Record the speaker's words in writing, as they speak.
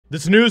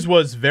This news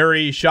was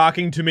very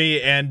shocking to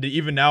me, and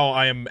even now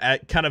I am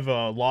at kind of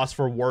a loss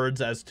for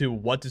words as to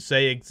what to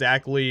say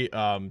exactly.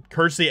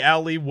 Kirstie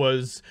Alley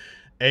was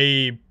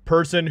a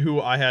person who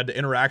I had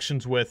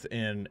interactions with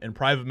in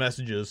private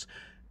messages.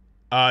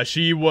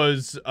 She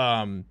was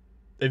a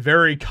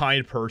very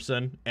kind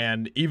person,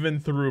 and even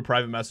through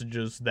private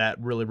messages that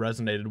really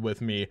resonated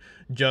with me,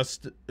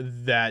 just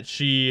that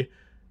she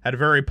had a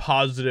very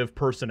positive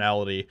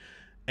personality.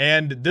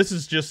 And this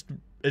is just,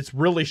 it's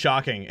really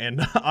shocking and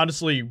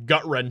honestly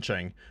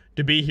gut-wrenching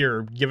to be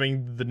here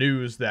giving the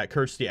news that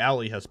Kirstie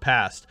Alley has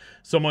passed.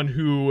 Someone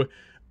who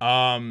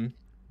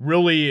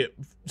really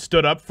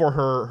stood up for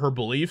her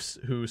beliefs,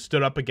 who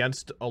stood up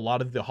against a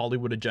lot of the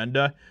Hollywood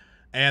agenda,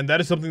 and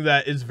that is something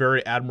that is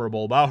very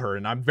admirable about her.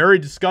 And I'm very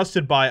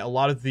disgusted by a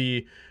lot of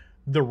the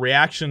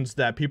reactions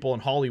that people in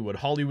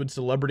Hollywood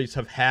celebrities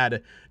have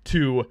had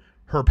to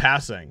her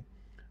passing.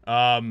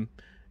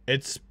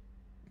 It's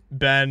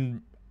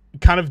been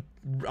kind of,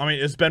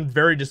 it's been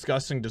very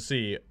disgusting to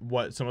see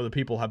what some of the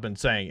people have been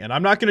saying. And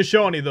I'm not going to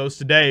show any of those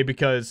today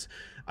because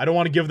I don't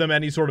want to give them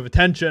any sort of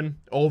attention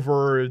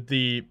over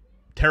the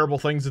terrible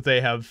things that they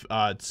have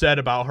said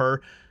about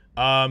her.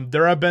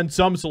 There have been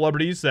some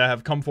celebrities that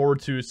have come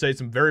forward to say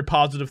some very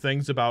positive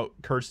things about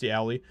Kirstie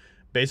Alley.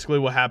 Basically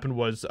what happened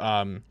was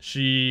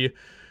she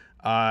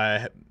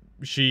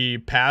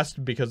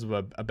passed because of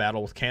a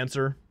battle with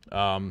cancer.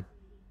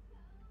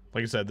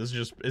 Like I said, this is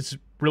just, it's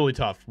really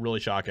tough, really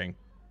shocking.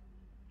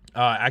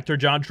 Actor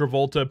John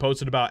Travolta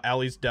posted about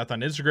Allie's death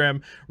on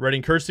Instagram,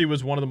 writing, "Kirstie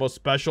was one of the most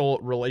special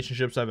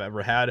relationships I've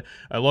ever had.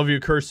 I love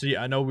you, Kirstie.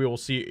 I know we will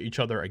see each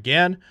other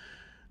again."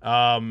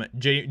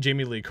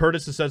 Jamie Lee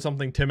Curtis has said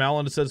something. Tim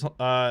Allen says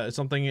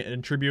something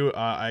in tribute.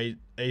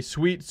 A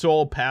sweet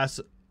soul pass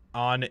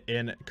on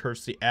in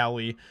Kirstie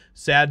Alley.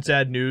 Sad,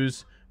 sad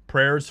news.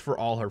 Prayers for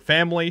all her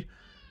family.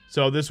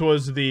 So this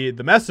was the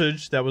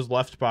message that was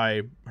left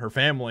by her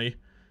family.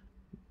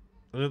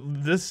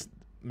 This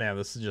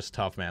is just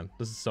tough, man.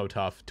 This is so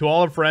tough. To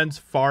all our friends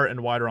far and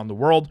wide around the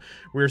world,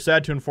 we are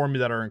sad to inform you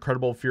that our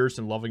incredible, fierce,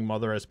 and loving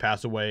mother has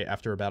passed away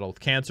after a battle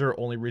with cancer,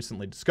 only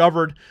recently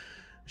discovered.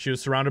 She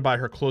was surrounded by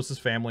her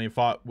closest family and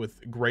fought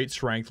with great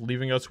strength,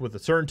 leaving us with the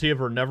certainty of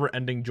her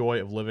never-ending joy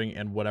of living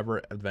and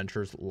whatever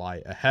adventures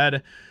lie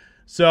ahead.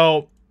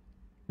 So,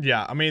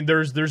 yeah, I mean,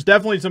 there's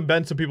definitely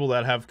been some people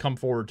that have come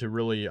forward to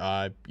really,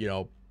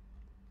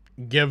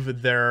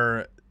 give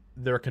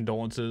their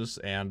condolences,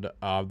 and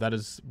that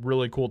is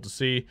really cool to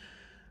see.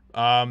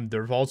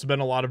 There have also been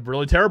a lot of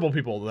really terrible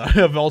people that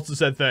have also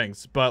said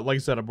things, but like I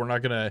said, we're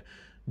not gonna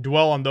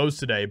dwell on those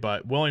today.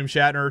 But William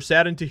Shatner,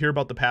 saddened to hear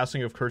about the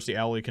passing of Kirstie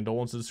Alley,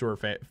 condolences to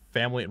her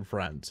family and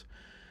friends.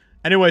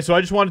 Anyway, so I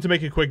just wanted to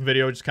make a quick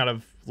video, just kind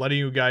of letting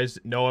you guys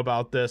know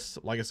about this.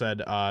 Like I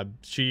said,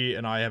 she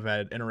and I have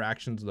had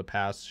interactions in the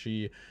past.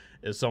 She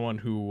is someone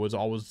who was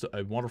always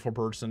a wonderful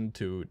person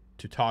to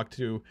talk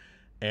to,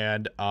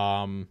 and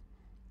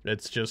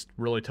it's just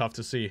really tough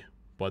to see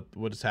what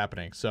is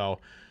happening. So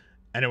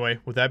anyway,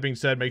 with that being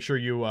said, make sure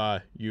you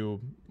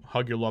you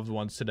hug your loved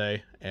ones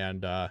today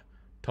and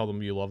tell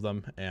them you love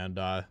them. And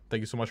thank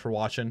you so much for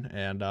watching,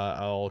 and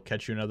I'll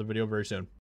catch you in another video very soon.